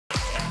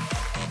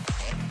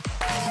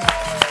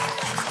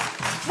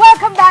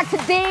Welcome back to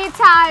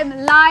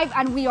Daytime Live,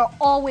 and we are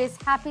always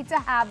happy to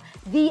have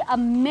the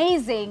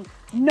amazing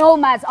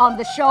No-Maddz on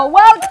the show.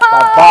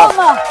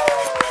 Welcome!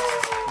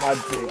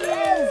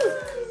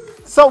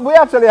 So we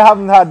actually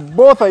haven't had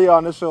both of you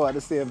on the show at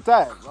the same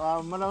time.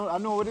 I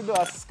know we did do a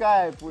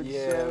Skype with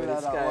Shell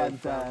at one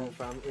time.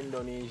 From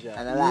Indonesia.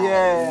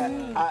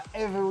 And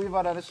every we've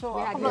had on the show,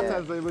 a couple of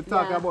times we were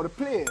talking about the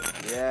play.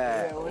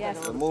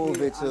 The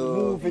movie too.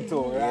 Movie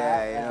too, right?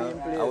 Yeah, you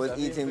know, I was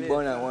eating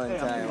bun at one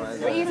time.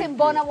 We're eating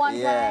bun at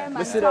one time.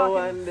 We see that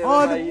one there.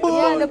 Oh, the bun!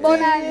 Yeah, the bun.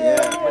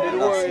 But it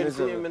worked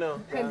to him, you know.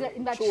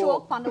 In that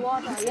choke on the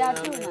water. Yeah,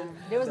 true, man.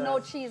 There was no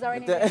cheese or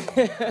anything.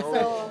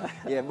 So,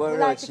 yeah, but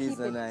no cheese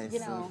are nice.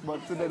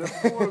 But today the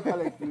whole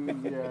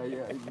collective,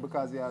 it's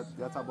because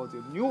that's about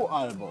your new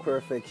album.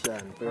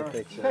 Perfection.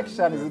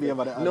 Perfection is the name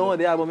of the album. No,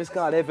 the album is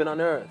called Heaven on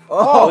Earth.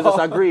 I was just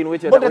agreeing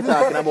with you that we're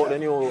talking about the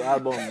new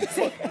album.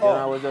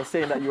 I was just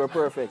saying that you were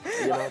perfect, to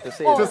say that. To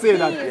say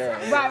that.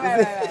 Yeah.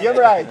 Right. You're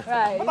right.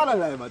 But I don't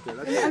lie about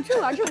it. I'm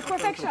true. It's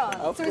perfection.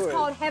 So it's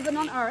called Heaven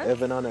on Earth.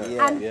 Heaven on Earth.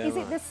 And is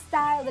it the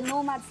style, the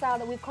No-Maddz style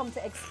that we've come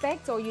to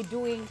expect, or are you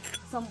doing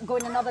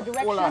going another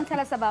direction? Tell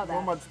us about that.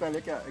 No-Maddz style,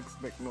 you can't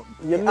expect nothing.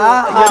 You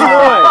know it.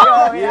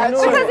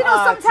 Because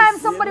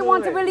sometimes somebody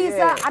wants to release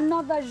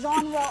another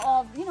genre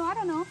of, I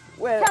don't know.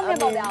 Well, Tell me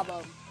about the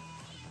album.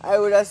 I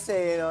would have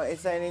say,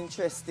 it's an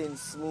interesting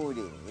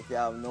smoothing if you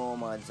have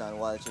No-Maddz and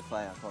Walter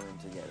Fire coming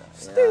together.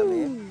 You know what I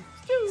mean?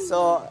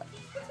 So,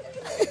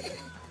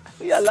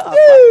 you laugh.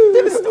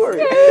 Tell the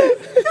story.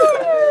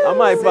 I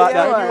might part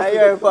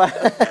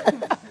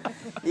that.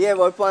 Yeah,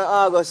 but on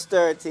August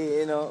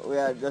 30, we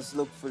are just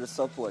look for the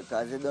support,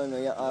 because you don't know,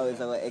 you always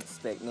have to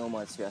expect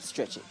No-Maddz to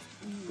stretch it.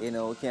 We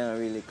can't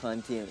really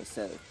contain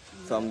ourselves.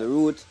 From the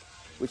root,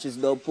 which is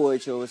dub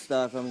poetry, we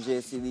start from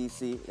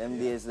JCDC, them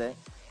days there,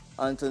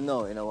 until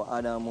now, we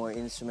add on more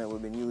instruments.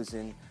 We've been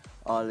using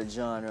all the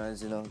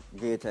genres,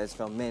 greatest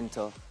from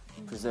mentor,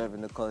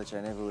 preserving the culture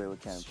in every way we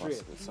can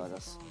possible. So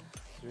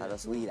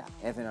that's we that.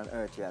 Heaven on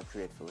earth we have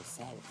created for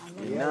ourselves.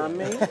 You know what I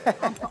mean?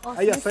 And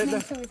for us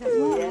listening to it as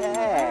well.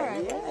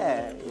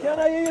 Yeah. Can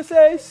I hear you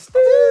say,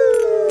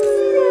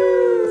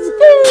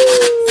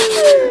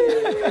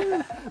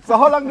 So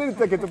how long did it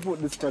take you to put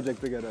this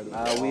project together?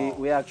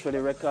 We actually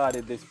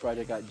recorded this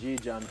project at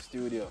G-Jam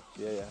Studio.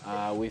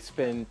 We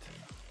spent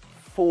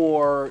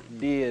 4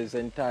 days,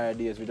 entire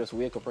days. We just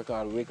wake up,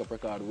 record,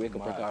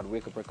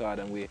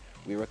 and we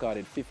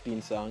recorded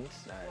 15 songs.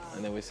 Nice.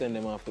 And then we send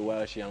them off to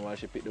Walshy, and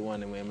Walshy pick the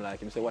one, and I'm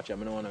like, him say, watch it, I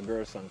don't want a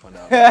girl song for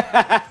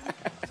that.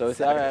 So we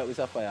say, all right, it's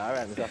a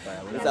fire, It's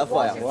a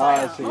fire.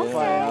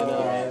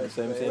 Walshy,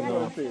 So I'm saying,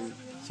 no.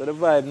 So the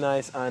vibe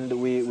nice, and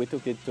we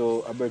took it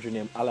to a brother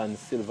named Alan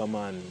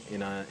Silverman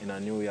in a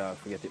New York,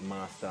 forget it,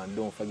 master, and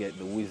don't forget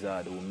the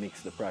wizard who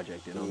mixed the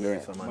project,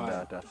 Marissa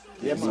Mandata.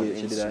 She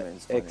did an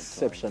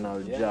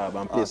exceptional job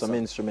and played some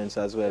instruments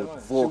as well.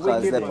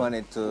 Vocals step on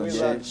it to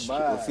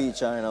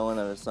feature in one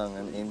of the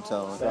songs in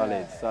town.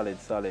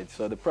 Solid.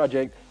 So the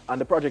project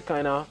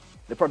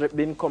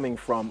been coming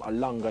from a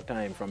longer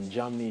time, from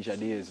Jamnesia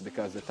days,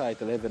 because the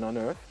title Heaven on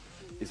Earth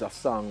is a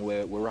song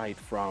where we write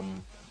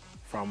from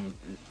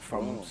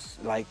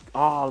like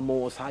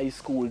almost high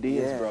school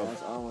days, bro.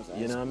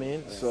 You know what I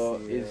mean? So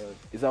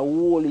it's a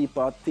whole heap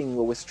of thing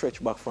where we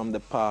stretch back from the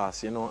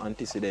past,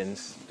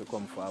 antecedents to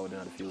come forward in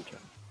the future.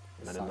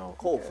 I don't know.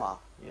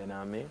 You know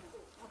what I mean?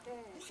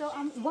 So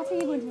what are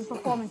you going to be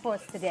performing for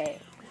us today?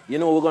 We're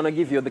going to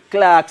give you the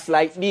clocks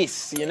like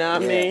this, you know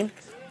what I mean?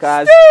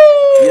 Because,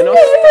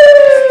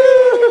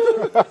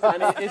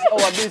 and it's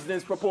our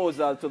business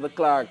proposal to the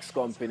Clark's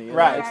company.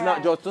 Right. It's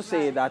not just to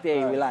say that,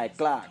 hey, we like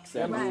Clark's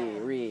and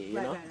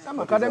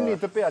Because they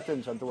need to pay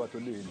attention to what we're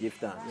doing. Give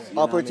thanks.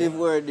 Operative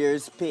word there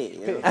is pay.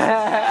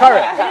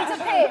 Correct. You need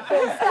to pay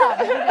for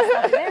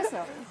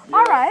stuff.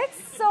 All right,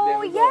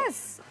 so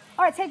yes.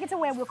 All right, take it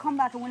away. We'll come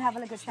back and we'll have a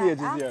little chat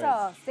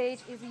after.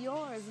 Stage is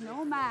yours,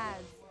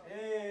 No-Maddz.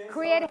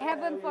 Create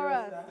heaven for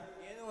us.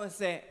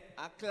 Say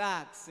a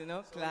clocks,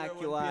 clock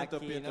you walk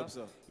in,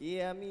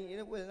 Yeah, I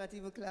mean, well, not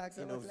even clocks,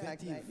 clocks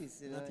like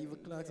this, Not even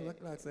clocks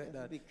like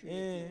that.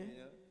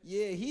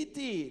 Yeah, hit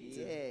it.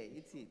 Yeah,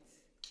 hit it.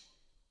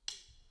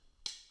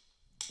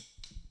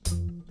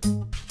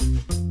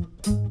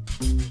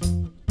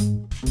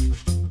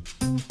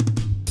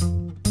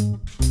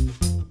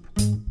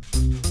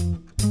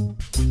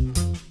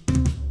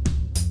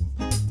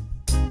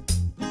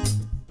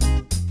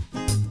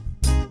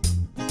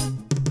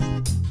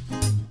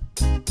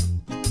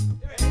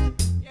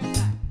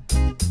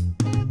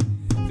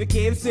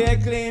 Keeps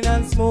it clean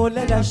and smooth,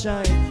 let it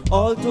shine.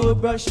 All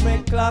toothbrush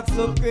make clocks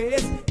look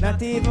great.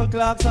 Not even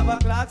clocks have a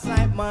clocks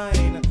like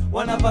mine.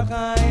 One of a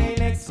kind,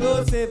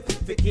 exclusive.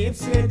 It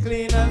keeps it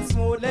clean and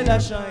smooth, let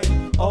it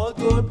shine. All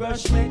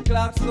toothbrush make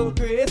clocks look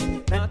great.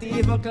 Not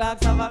even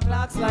clocks have a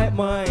clocks like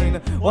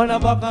mine. One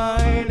of a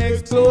kind,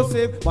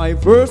 exclusive. My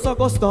verse I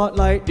go start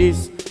like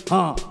this.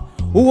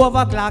 Who have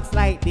a clocks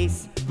like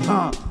this?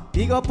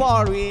 Big up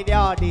all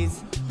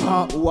radios.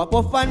 Who a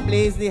puff and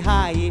blaze the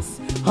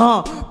highest.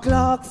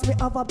 Clocks, me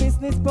have a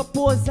business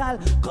proposal.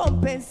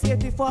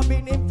 Compensate for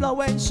being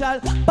influential.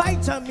 By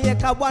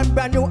Jamaica, one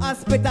brand new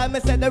hospital. Me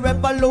say the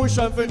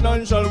revolution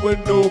financial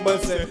window. Me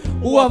say,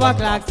 who have a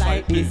clocks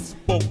like this?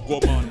 Bongo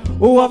man.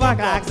 Who have a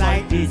clocks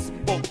like this?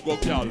 Bongo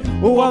gal.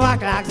 Who have a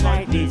clocks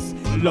like this?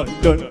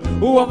 London.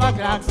 Who have a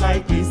clocks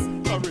like this?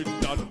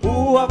 Carrington.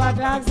 Who have a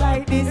clocks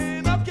like this?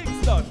 In a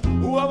Kingston.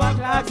 Who have a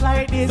clocks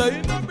like this? So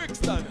in a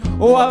Brixton.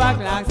 Who have a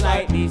clocks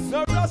like this?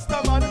 No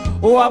Rasta man.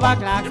 Who have a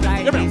clocks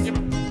like this?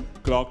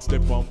 Clocks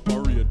step on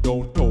parade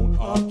downtown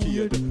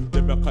arcade.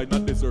 Them a kind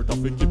of desert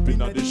of a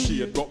keeping at the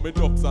shade. Drop me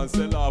ducks and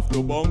sell off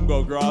the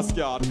bongo grass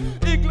yard.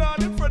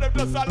 England in front of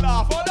them just a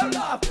laugh, all them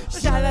laugh.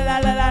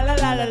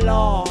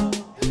 Sha-la-la-la-la-la-la-la.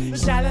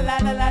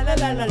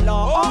 Sha-la-la-la-la-la-la-la.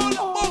 All the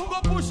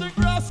bongo pushing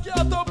grass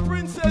yard up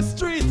Princess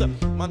Street.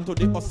 Man to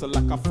the hustle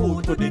like a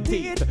foot to the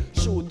teeth.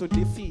 Shoe to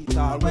the feet,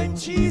 or when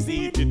cheese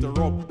eat it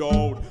rub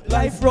down.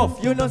 Life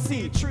rough, you know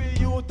see. 3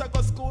 youth a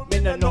go school, Me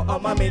no know how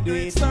mommy do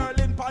it.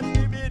 Sterling pan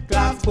the beat.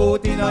 Clocks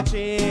put in a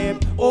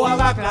chip. Who have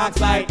a clocks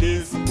like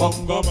this?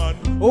 Bongo man.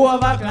 Who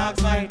have a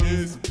clocks like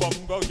This this?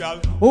 bongo gal.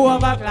 Who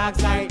have a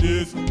clocks like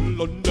this? This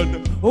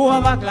London. Who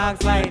have a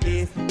clocks like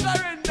this?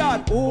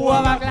 Clarendon. Who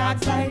have a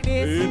clocks like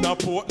this? In a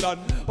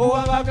Portland. Who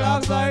have a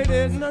clocks like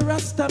this? No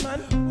Rasta man.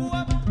 Who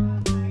have a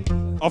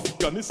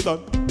Afghanistan.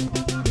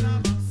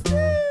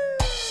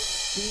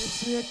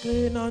 Stay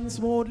clean and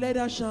smooth, let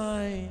her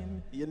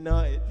shine. You know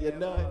it, you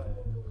know it.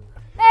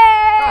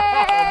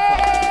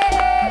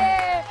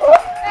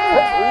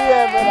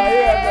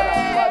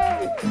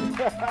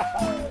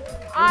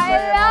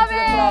 I love it.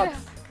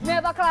 Me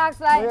have a clocks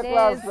like Where this.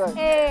 clocks like?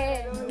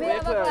 Hey, me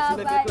have a clocks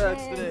Today, like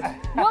clocks this. today.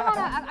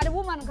 Woman, the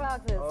woman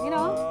clocks is, you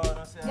know?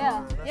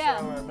 Yeah, yeah.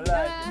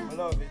 I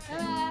love it.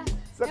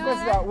 So,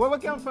 question, where we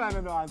can find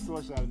you on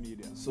social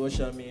media?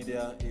 Social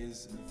media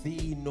is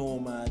the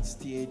No-Maddz,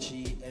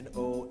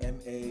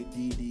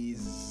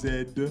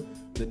 THENOMADDZ.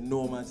 The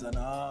No-Maddz on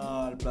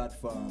all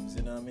platforms,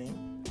 you know what I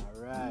mean?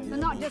 Alright. So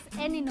not just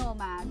any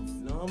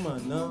No-Maddic. No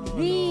man, no.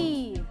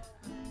 The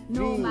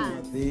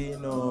No-Maddic. The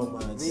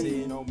No-Maddz.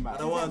 See, No-Maddz. and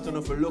I want to know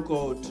if you look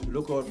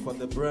out for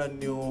the brand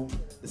new,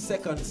 the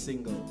second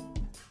single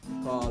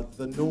called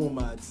The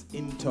No-Maddz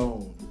in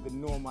Town. The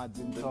No-Maddz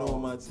in The town.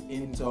 No-Maddz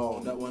in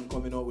Town. That one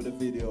coming out with a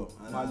video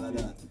and all of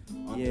that.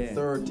 On Yeah.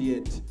 the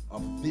 30th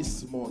of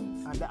this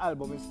month. And the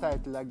album is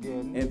titled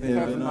again.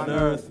 Heaven on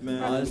Earth,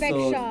 man. Also,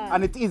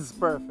 And it is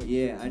perfect.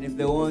 yeah, and if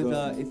they want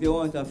if you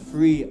want a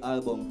free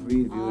album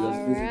preview, just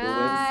visit the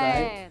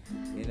website.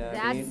 You know what I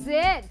mean? That's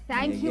it.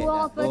 Thank Yeah, you get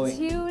all that for going.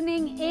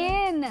 tuning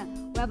in.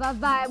 We have a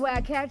vibe where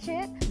I catch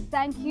it.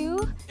 Thank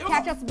you.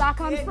 Catch us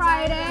back on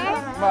Friday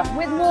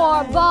with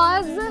more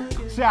buzz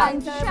Chat.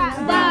 and chat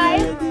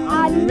vibe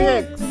and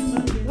Mix.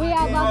 we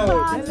have a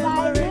class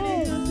like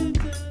this.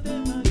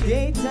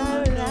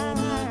 Daytime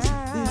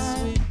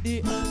live.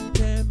 The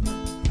anthem.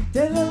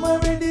 Tell them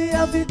already,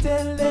 have to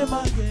tell them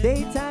again.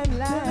 Daytime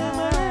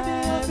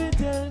live.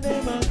 Tell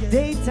them again.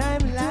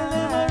 Daytime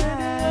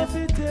live.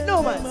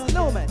 No man,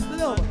 no man,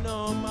 no man.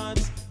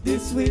 No-Maddz.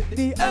 This with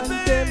the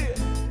anthem.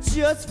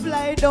 Just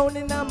fly down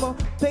in a mo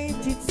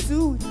painted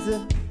suit.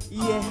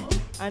 Yeah,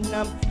 and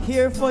I'm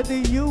here for the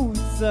youth.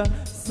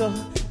 So,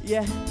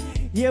 yeah,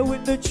 here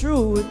with the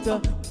truth.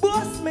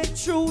 Boss me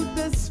through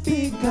the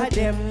speaker,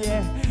 them,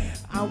 yeah.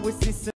 And we see